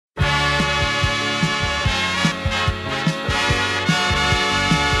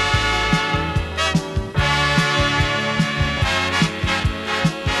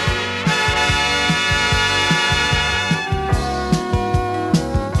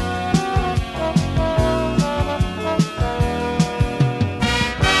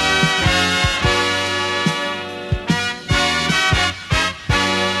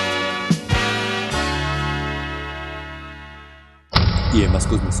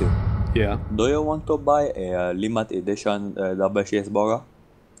ask you. Yeah. Do you want to buy a limited edition double cheeseburger?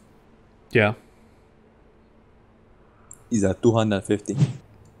 Yeah. It's a 250.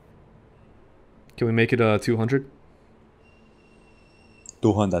 Can we make it 200?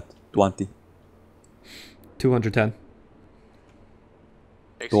 220. 210.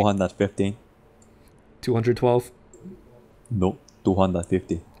 215. 212. No.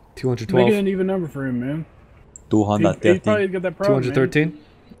 250. 212. Make it an even number for him, man. 213. He probably got that problem, 213?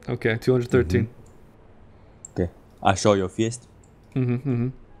 Okay, 213. Okay. I show you first.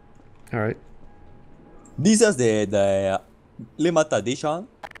 Alright. This is the limited edition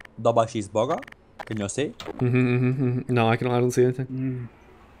double cheeseburger. Can you see? No, I don't see anything.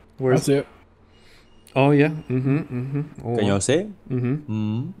 Where's That's it. Oh yeah. Oh, Can you see?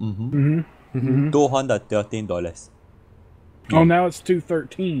 $213. Oh, now it's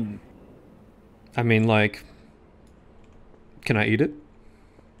 213. I mean, like, can I eat it?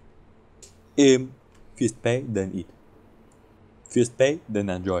 First pay, then eat. First pay, then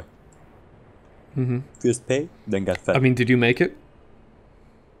enjoy. First pay, then get fed. I mean, did you make it?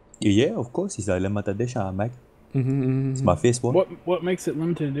 Yeah, of course. It's a limited edition, I make. It's my first one. What makes it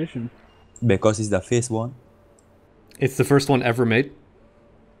limited edition? Because it's the first one. It's the first one ever made?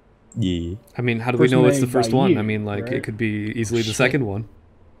 Yeah. I mean, how do we First know it's the made first by one? you, I mean, like, right? it could be easily the second one.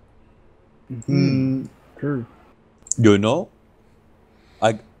 True. You know?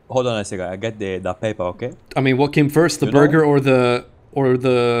 Hold on a second. I get the paper, okay? I mean, what came first, the You burger know? or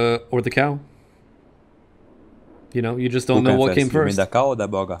the cow? You know, you just don't know what came You mean first. the cow or the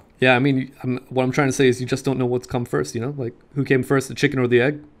burger? Yeah, I mean, what I'm trying to say is you just don't know what's come first, you know? Like, who came first, the chicken or the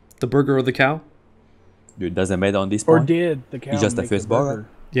egg? The burger or the cow? Dude, doesn't matter on this Or point. did the cow It's just the make first burger.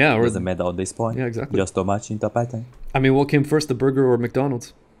 Yeah, or Doesn't matter on this point. Yeah, exactly. Just too much interpreting. I mean, what came first, the burger or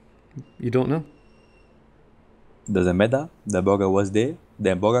McDonald's? You don't know. Doesn't matter. The burger was there.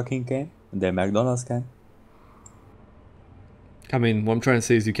 Then Burger King came. Then McDonald's came. I mean, what I'm trying to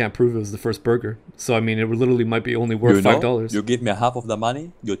say is you can't prove it was the first burger. So, I mean, it literally might be only worth You know, $5. you give me half of the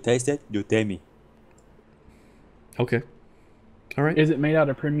money. You taste it. You tell me. Okay. All right. Is it made out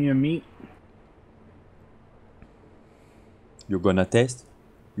of premium meat? You're gonna taste.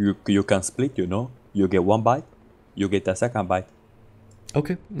 You can split, you know. You get one bite. You get a second bite.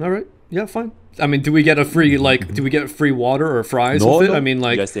 Okay. All right. Yeah, fine. I mean, do we get a free, like, do we get free water or fries with it? I mean,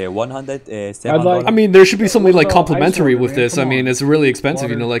 like... Just $107. I'd like- I mean, there should be something, like, What about complimentary ice water, with man? this. I Come mean, on. it's really expensive,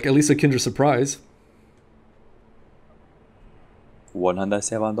 you Water. know, like, at least a Kinder Surprise.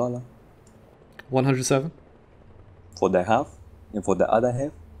 $107 $107? for the half. And for the other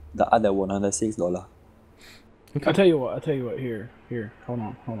half, the other $106. I'll tell you what. Here. Hold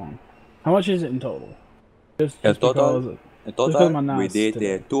on. How much is it in total? Just In because total, Just because my we nuts did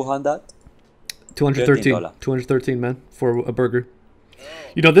today. 200. 213. $13. 213, man, for a burger.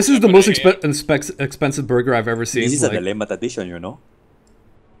 You know, this is the most expensive burger I've ever seen. This is Like, a limited edition, you know.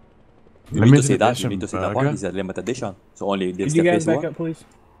 You need to Limited say that. You edition need to say that burger? one. It's a limited edition. So only this Could the you guys first back one. up, please?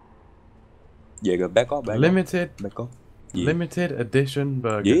 Yeah, go back up. Limited Back up. Yeah. limited edition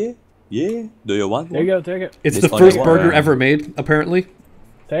burger. Yeah. Do you want There you one? go. Take it. it's This the only first one. burger ever made, apparently.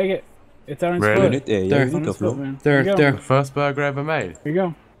 Take it. It's on its Really? You foot. need, There. you It's on need to its foot, flow. man. There, you go. there. The first burger ever made. Here you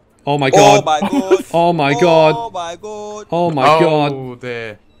go. Oh my Oh god. my god. Oh my god. Oh my god. Oh my god. Oh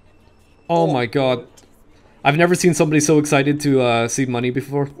dear. Oh my god. I've never seen somebody so excited to see money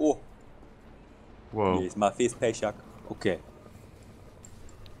before. Oh, Whoa. yeah, it's my first paycheck. Okay.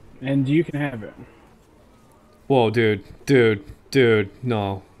 And you can have it. Whoa, dude.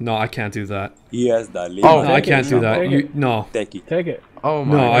 No, I can't do that. Here's the link. Oh, No, I Take it, can't do man. that. Take You, it. no, Take it. Take it. Oh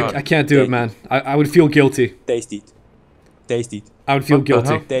my no, god. I can't do it, man. I would feel guilty. Taste it. Taste it. I would feel What the guilty.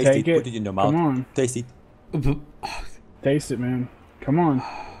 hell? Taste Take it. it. Put it in your mouth. Come on. Taste it. Taste it, man. Come on.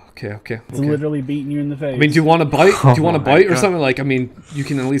 Okay. It's literally beating you in the face. I mean, do you want to bite? Do you want to Oh my bite or God. something? Like, I mean, you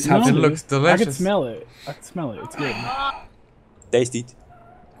can at least have No, It some. dude. looks I can delicious. smell it. It's good. Taste it.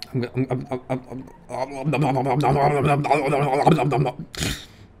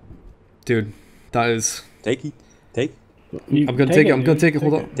 Dude, that is. Take it. Take. I'm gonna take it. I'm gonna take it.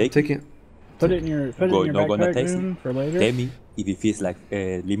 Hold on. Take Take it. Put it in your Bro, you're not gonna backpack, taste man, for later. Tell me if it feels like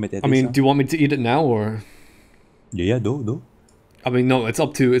limited I mean, edition. do you want me to eat it now or? Yeah, do. I mean, no. It's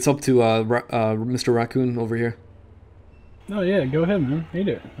up to Mr. Raccoon over here. Oh yeah, go ahead, man. Eat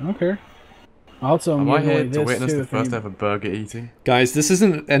it. I don't care. Also, I'm Am I giving away here to this witness too, the if first any- ever burger eating? Guys, this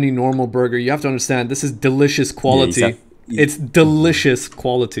isn't any normal burger. You have to understand. This is delicious quality. Yeah, It's delicious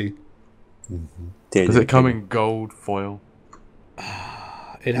quality. Does it come in gold foil?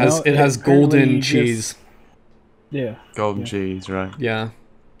 It has No, it has apparently golden just- cheese. Yeah. Golden Yeah. cheese, right? Yeah.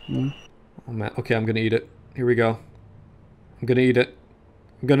 Mm. Oh man. Okay, I'm gonna eat it. Here we go. I'm gonna eat it.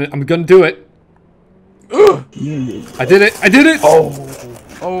 I'm gonna do it. I did it. I did it.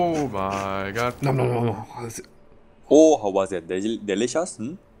 Oh my god. No. Oh, how was it? Delicious?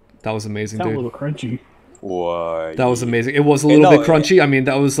 Hmm? That was amazing, Sound a dude. little crunchy. Why? That was amazing. It was a little bit crunchy. I mean,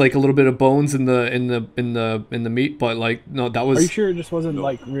 that was like a little bit of bones in the meat, but like no, that was. Are you sure it just wasn't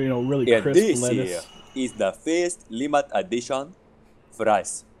like really crisp This lettuce? here is the first limited edition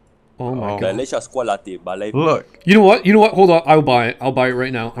fries. Oh my god. Delicious quality, believe me. Look. You know what? You know what? Hold on. I'll buy it. I'll buy it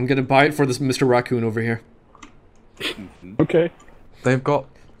right now. I'm gonna buy it for this Mr. Raccoon over here. Okay. They've got.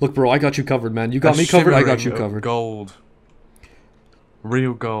 Look, bro, I got you covered, man. You got me covered. I got you shivering of covered. Gold.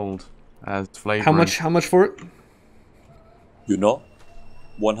 Real gold as flavor. How much? How much for it? You know,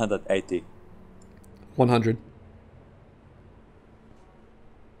 180. 100.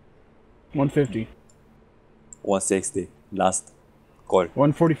 150. 160. Last call.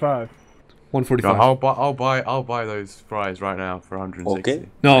 145. 145. I'll buy those fries right now for 160. Okay.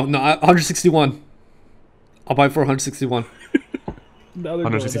 No, 161. I'll buy it for 161.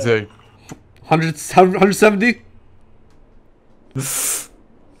 162. 170.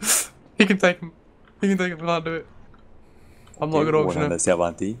 He can take him. He can take him. I can't do it. I'm not a good auctioneer.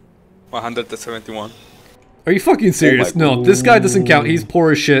 170. 171. Are you fucking serious? No, this guy doesn't count. He's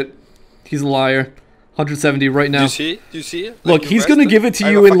poor as shit. He's a liar. 170 right now. Do you see it? Look, he's gonna give it to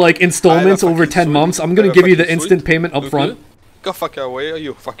you in like installments over 10 months. I'm gonna give you the instant payment up front. Go fuck away,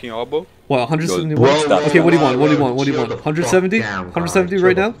 you fucking elbow. What, 171? Whoa, Okay, what do you want? What do you whoa, want? What do you chill want? the 170? fuck down, 170 guys.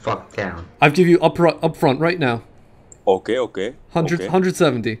 right Chill now? the fuck down. I'll give you up front right now. Okay.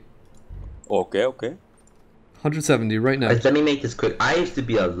 170. Okay. 170 right now. Let me make this quick. I used to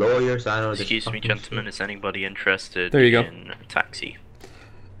be a lawyer, so I know this. Excuse me, gentlemen, is anybody interested There you go. in a taxi?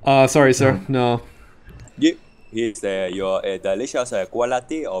 Sorry, sir. No. Yeah. Here's your delicious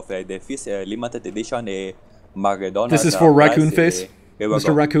quality of the fish limited edition McDonald's. This is for Raccoon fries, Face. here we Mr.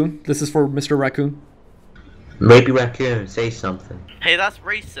 go. Raccoon. This is for Mr. Raccoon. Maybe Raccoon, say something. Hey, that's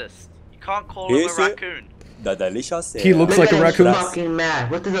racist. You can't call him Here's a it. raccoon. The delicious. He looks like Look a at him raccoon. fucking mad.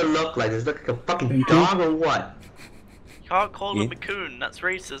 What does it look like? Does it look like a fucking dog or what? You can't call him Yeah. a coon. That's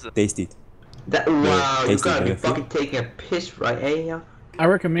racism. Taste it. That wow, you tasty, gotta be very fucking taking a piss, right? Hey, yeah. I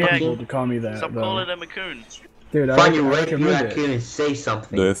recommend Yeah, people to call me that. Stop though. calling him a coon. Dude, Find your I regular recommend Raccoon it. and say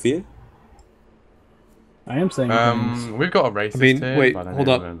something. Do you feel? I am saying things. We've got a racist I mean, here, wait, but I hold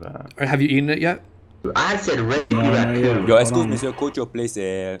don't up. know that. Have you eaten it yet? I said regular No, Raccoon. Yo, Hold excuse on. Monsieur Coach, please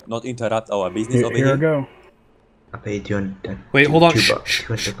not interrupt our business over Here I here. go. I'll pay you 200. Wait, hold on. $2. Shh,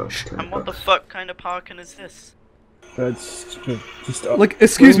 $200. And what the fuck kind of parking is this? That's just. Look,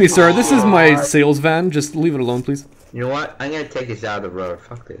 excuse me, sir. This is my sales van. Just leave it alone, please. You know what? I'm gonna take this out of the road.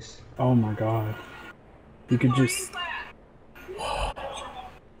 Fuck this. Oh my god. You could just.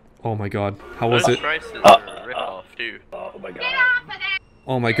 Oh my god. How was Those it? prices are a rip-off, too. Oh my god.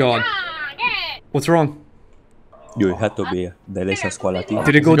 Oh my god. What's wrong? You had to be delicious quality.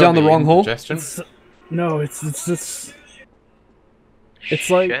 Did it go down the wrong hole? No, it's just. It's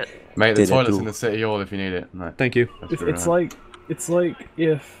like Shit. Mate, the Did it toilet's too. in the city hall if you need it. No, Thank you. that's it's right. like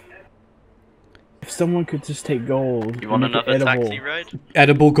if someone could just take gold. You want and make it another edible, taxi ride?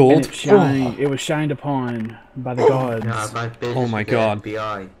 Edible and gold. it was shined upon by the gods. Nah, my business Oh my with the god.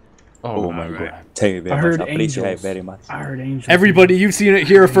 FBI. Oh my right. god. Thank you I very heard much. Appreciate it angels. very much. I heard angels. Everybody, you've seen it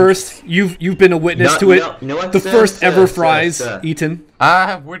here first. You've been a witness to it. You know what, The sir, first sir, ever sir, fries sir. eaten. I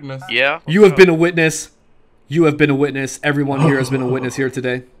have witnessed. Yeah? You have been a witness. You have been a witness. Everyone here has been a witness here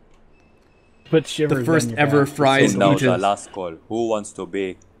today. Put shivers The first down your ever back. fries And now the eaten. last call. Who wants to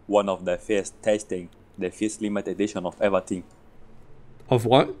be one of the first tasting the first limited edition of everything? Of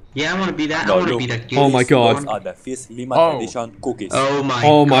what? Yeah, I wanna be that. No, I wanna look. be that. Oh my god. Those are the first limited Oh. edition cookies. Oh my.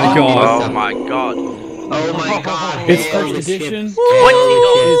 Oh my god. god. Oh my god. Oh my god. It's Hell first shit. edition. $20.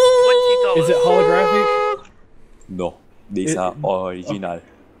 $20. Is it holographic? No, these are original.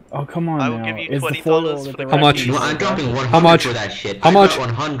 Oh come on I will now. give you Is the $20 foil for that the they're How much? actually- No, I'm dropping 100 How much? for that shit. How I much? drop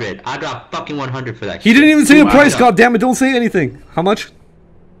 100. I drop fucking 100 for that He shit. didn't even say the Wow. price. God damn it! Don't say anything. How much?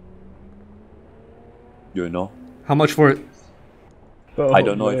 You know? How much for it? Oh, I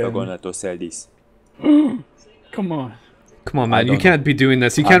don't know if man. I'm gonna to sell this. Come on. Come on, I man. You don't can't be doing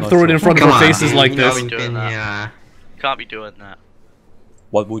this. You I'm can't not throw it in sure. front of Come our on, faces man. like You this. know, Doing that. yeah. Can't be doing that.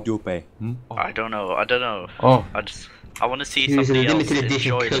 What would you pay? Hmm? I don't know. I don't know. Oh. I want to see Here's a somebody else limited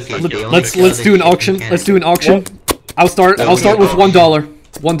edition enjoy this. cookie. like They it. only Let's sell let's this do an shit in auction. Canada. Let's do an auction. I'll start with $1.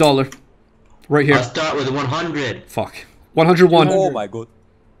 $1. Right I'll here. start with 100. Fuck. 101. Oh my god.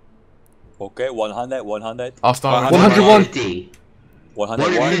 Okay, 100, 100, I'll start with 101. 150.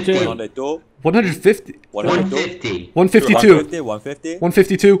 101, 150. 102, 150. 102, 150. 152. 150, 150,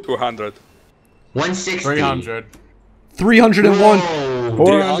 152. 200. 160. 300. 301. Whoa.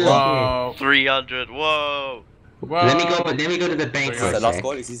 400. Wow. 300. Whoa. Wow. Let me go to the bank Is for this a the last sec.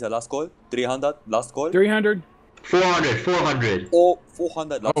 call? Is this the last call? 300, last call? 300. 400. Oh,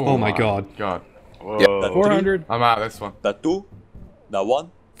 400, last Oh call. my god. God. Whoa. The 400. I'm out of this one. The 2, the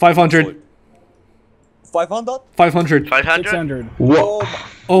 1, 500. 500? 500. 500? 600. Whoa.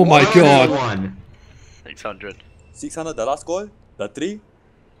 Oh my god. One. 600. 600, the last call? The 3,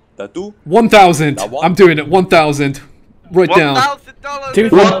 the 2, 1,000. That one? I'm doing it. 1,000. Write down. $1,000.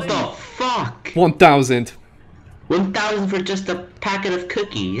 2,000. What the fuck? 1,000. 1,000 for just a packet of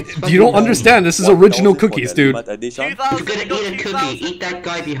cookies. It's You don't fucking understand. This is original 1000 for cookies, the dude. limited edition. If you're gonna eat a cookie, eat that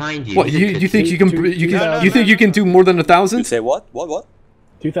guy behind you. What? Eat a You cookie. think you can No, you think you can do more than You 1,000? say what? What?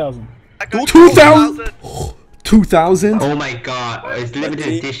 2,000. 2,000? 2,000? Oh my god, it's limited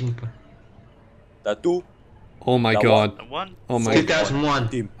Three. edition. The 2, Oh my The god. One. Oh my. 2001.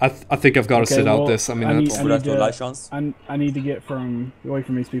 team. I think I've got to Okay, sit out well, this. I mean, I need- that's, Congratulations. I need to get away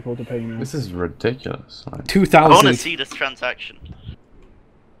from these people to pay me. This is ridiculous. Like, I want to 2,000. see this transaction.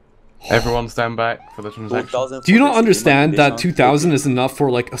 everyone stand back for the transaction. 2000 Do you for not this understand limited that edition. 2,000 is enough for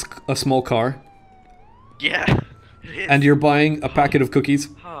like a small car, Yeah. It is. and you're buying a packet of cookies?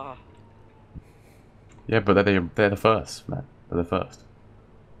 Ah. Yeah, but they're the first, man. They're the first.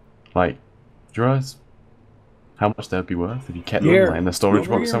 Like, do you realize how much they'd be worth if you kept them Here. like, in the storage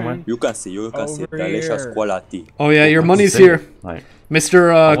Over box here, somewhere? man. You can see Over delicious here. quality. Oh yeah, your I'd money's see here, it. Like,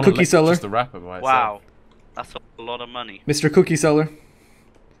 Mr. I wanna Cookie lick Seller. Just the wrapper by itself. Wow. That's a lot of money. Mr. Cookie Seller.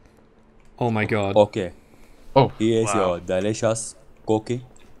 Oh my god. Okay, Oh, here is Wow. your delicious cookie.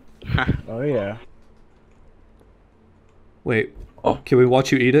 Oh yeah. Wait. Oh. Can we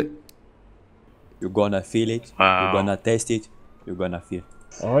watch you eat it? You're gonna feel it. Wow. You're gonna taste it. You're gonna feel.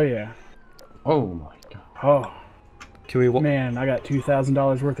 Oh yeah. oh my god. Oh Can we man, I got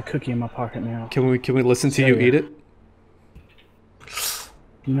 $2,000 worth of cookie in my pocket now. can we listen to you Yeah. eat it?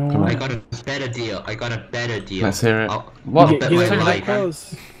 You know I what? got a better deal. Let's hear it. I'll- What? I'll Get, bet get my up real life.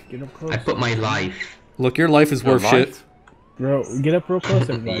 close. Get up close. I put my life. Look, your life is Your worth life? shit. Get up real close,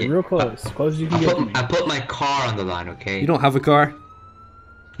 everybody. Real close. Close as you can get to me. I put my car on the line, okay? You don't have a car?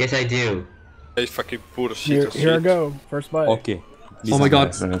 Yes, I do. Hey, fucking poor shit. Here I go. First bite. Okay. Oh my god.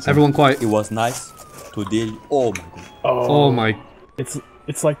 Listen. Everyone quiet. It was nice to deal. Oh my god. Oh my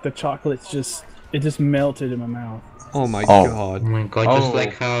It's like the chocolate's just melted in my mouth. oh my Oh. god. Oh my god, Oh. just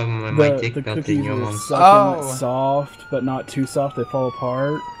like how my The dick melted cookies in your are mom's. sucking Oh. soft, but not too soft. They fall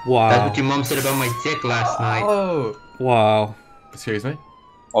apart. That's Wow. what your mom said about my dick last night. Oh. Wow. Excuse me?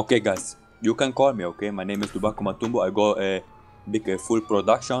 Okay, guys. You can call me. Okay. My name is Tobacco Matumbo. I go big full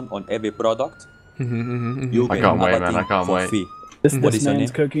production on every product. You I can can't have wait, a man, thing I can't for wait. free. This What is your man's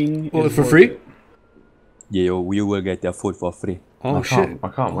name? cooking. Oh, is for worth free? it. Yeah, you will get your food for free. Oh I shit.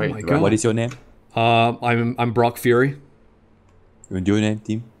 can't Oh wait. my to God. What is your name? I'm Brock Fury. Your name,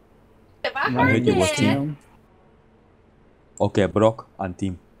 team? My heard you name was is team. Tim. Okay, Brock and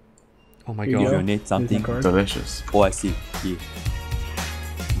team. Oh my Here you If god. go. you need Here's my something. card. Delicious. Oh, I see. Yeah.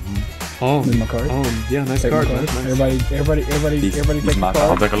 Oh. Here's my card. Oh, yeah, nice Take my card, card. man. Nice. Everybody This take my the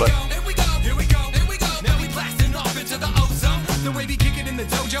card. I'll card. take a look.